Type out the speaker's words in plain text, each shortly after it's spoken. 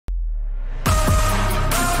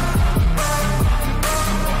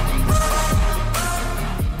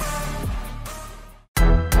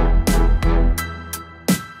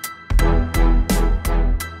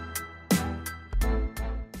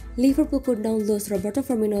Liverpool could now lose Roberto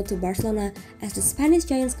Firmino to Barcelona as the Spanish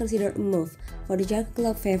giants consider a move for the Jürgen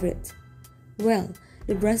Klopp favorite. Well,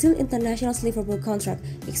 the Brazil international's Liverpool contract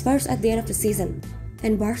expires at the end of the season,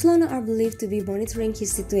 and Barcelona are believed to be monitoring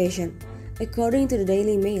his situation, according to the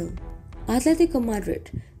Daily Mail. Atletico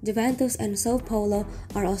Madrid, Juventus and Sao Paolo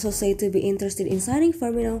are also said to be interested in signing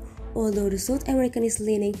Firmino, although the South American is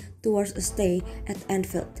leaning towards a stay at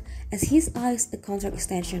Anfield, as he eyes a contract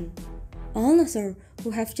extension. Al Nassr,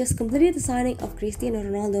 who have just completed the signing of Cristiano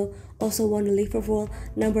Ronaldo, also won the Liverpool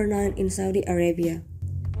number 9 in Saudi Arabia.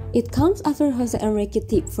 It comes after Jose Enrique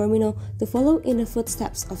tipped Firmino to follow in the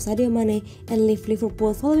footsteps of Sadio Mane and leave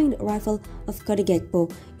Liverpool following the arrival of Gakpo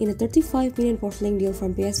in a £35 million porcelain deal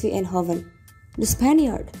from PSV Eindhoven. The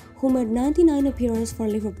Spaniard, who made 99 appearances for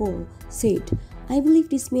Liverpool, said, "I believe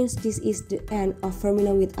this means this is the end of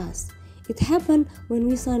Firmino with us. It happened when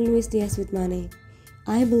we signed Luis Diaz with Mane.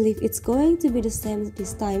 I believe it's going to be the same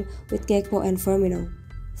this time with Gakpo and Firmino."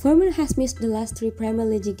 Firmino has missed the last 3 Premier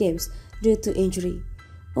League games due to injury,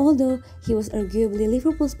 although he was arguably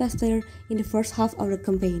Liverpool's best player in the first half of the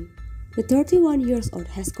campaign. The 31-year-old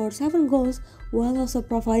has scored 7 goals while also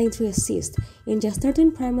providing 3 assists in just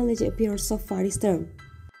 13 Premier League appearances so far this term.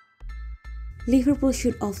 Liverpool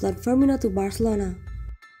should offload Firmino to Barcelona.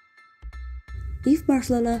 If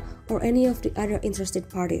Barcelona or any of the other interested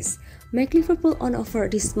parties make Liverpool an offer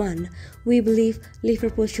this month, we believe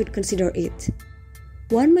Liverpool should consider it.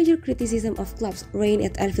 One major criticism of Klopp's reign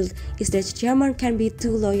at Anfield is that the chairman can be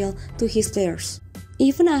too loyal to his players,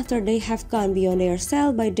 even after they have gone beyond their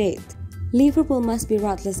sell-by date. Liverpool must be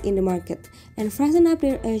ruthless in the market and freshen up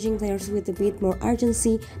their aging players with a bit more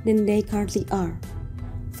urgency than they currently are.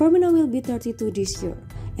 Firmino will be 32 this year,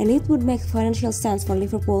 and it would make financial sense for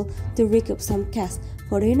Liverpool to recoup some cash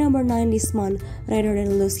for their number 9 this month rather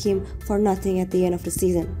than lose him for nothing at the end of the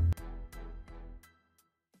season.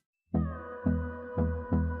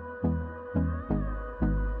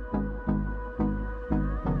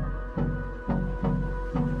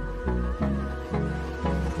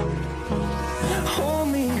 Hold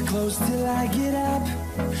me close till I get up.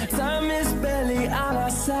 Time is barely on our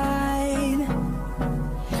side.